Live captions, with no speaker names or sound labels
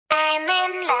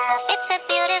love, it's a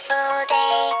beautiful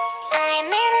day. I'm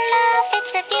in love,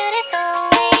 it's a beautiful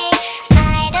way.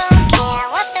 I don't care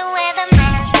what the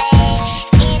weatherman says.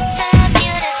 It's a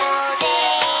beautiful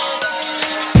day.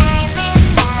 I'm in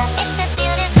love, it's a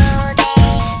beautiful day.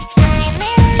 I'm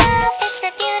in love, it's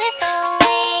a beautiful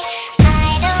way.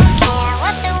 I don't care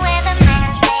what the weatherman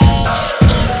says.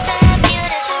 It's a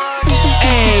beautiful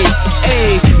day.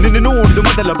 Hey, Ninnanodida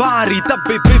modalabaari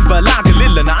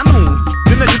thabbibbalaagalli naanu.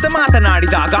 Ninna jothe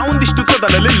mathanadidaga ondishtu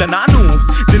thodalli naanu.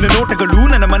 Ninna notagalu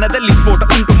nanna manadalli spota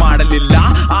untumadallila.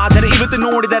 Aadare ivattu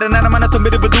nodidare nanna mana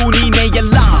ತುಂಬಿರುವುದು ನೀನೇ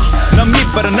ಎಲ್ಲ.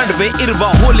 ನಮ್ಮಿಬ್ಬರ ನಡುವೆ ಇರುವ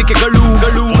ಹೋಲಿಕೆಗಳು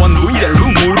ಒಂದು ಎರಡು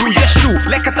ಮೂರು ಎಷ್ಟು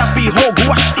ಲೆಕ್ಕ ತಪ್ಪಿ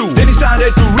ಹೋಗುವಷ್ಟು. Then he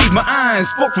started to read my eyes,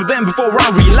 spoke for them before I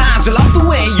realized I love the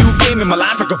way you came in my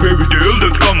life like a fairy tale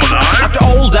that's come alive. After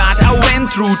all that I went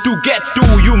through to get to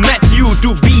you, met you to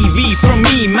be V from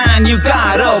me, man, you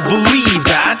gotta believe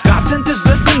that God sent his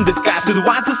blessing in disguise to the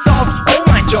wisest of all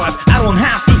my choice. I don't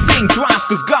have to think twice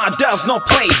cause God does not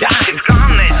play dice. It's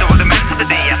calmness over the minutes of the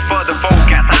day. As per the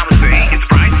forecast I was saying, it's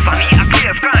bright, sunny, a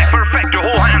clear sky, perfect to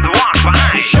hold hands and walk by.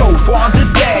 The show for the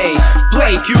day,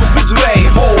 play Cupid's way.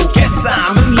 Oh, guess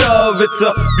I'm in love, it's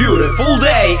a beautiful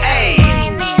day. Hey.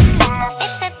 I'm in love,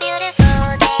 it's a beautiful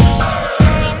day.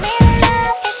 I'm in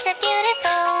love, it's a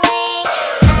beautiful way.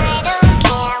 I don't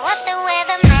care what the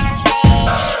weatherman says.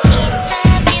 It's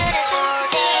a beautiful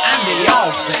day. And they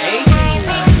all say I'm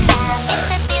in love,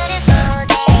 it's a beautiful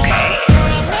day.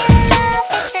 I'm in love,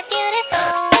 it's a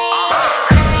beautiful way.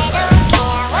 I don't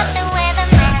care what the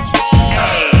weatherman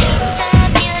says. It's a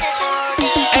beautiful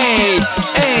day.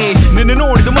 hey, ನಿನ್ನ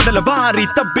ನೋಡಿದ ಮೊದಲ ಬಾರಿ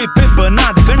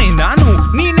ತಬ್ಬಿಬ್ಬನಾದ ಕಣೆ ನಾನು.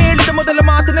 ನೀನ್ ಹೇಳಿದ ಮೊದಲ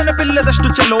ಮಾತು ನೆನಪಿಲ್ಲದಷ್ಟು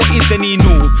ಚಲೋ ಇದ್ದೆ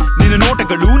ನೀನು. ನಿನ್ನ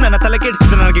ನೋಟಗಳು ನನ್ನ ತಲೆ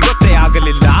ಕೆಡಿಸಿದ ನನಗೆ ಗೊತ್ತೇ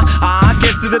ಆಗಲಿಲ್ಲ. ಆ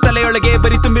ಕೆಡಿಸಿದ ತಲೆಯೊಳಗೆ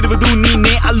ಬರಿ ತುಂಬಿರುವುದು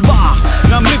ನೀನೇ ಅಲ್ವಾ.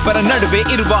 ನಮ್ಮಿಬ್ಬರ ನಡುವೆ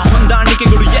ಇರುವ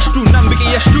ಹೊಂದಾಣಿಕೆಗಳು ಎಷ್ಟು, ನಂಬಿಕೆ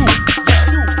ಎಷ್ಟು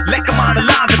ಲೆಕ್ಕ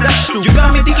ಮಾಡಲಾಗದಷ್ಟು. You got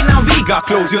me thinking now we got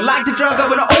close. You're like the drug I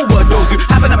wanna overdose. You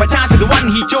happen by chance the one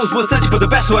he chose was searching for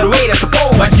the best way to wait, I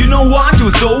suppose. But you know what? It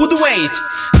was so the wait,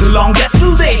 the longest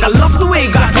till date. I love the way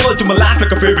God told to my life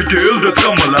like a fairy tale that's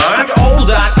come alive. After all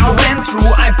that I went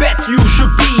through, I bet you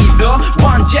should be the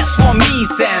one just for me,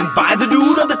 sent by the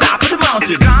dude on the top of the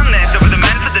mountain. It's calmness over the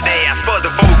minutes of the day. As per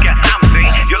the forecast I was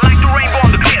saying, you're like the rainbow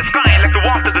on the clear sky, like the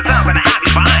warmth of the sun and a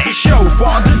happy vibe. The show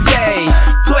for the day,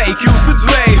 play Cupid's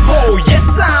way. Oh yes,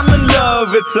 I'm in love,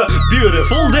 it's a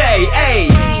beautiful day. Hey.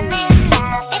 I'm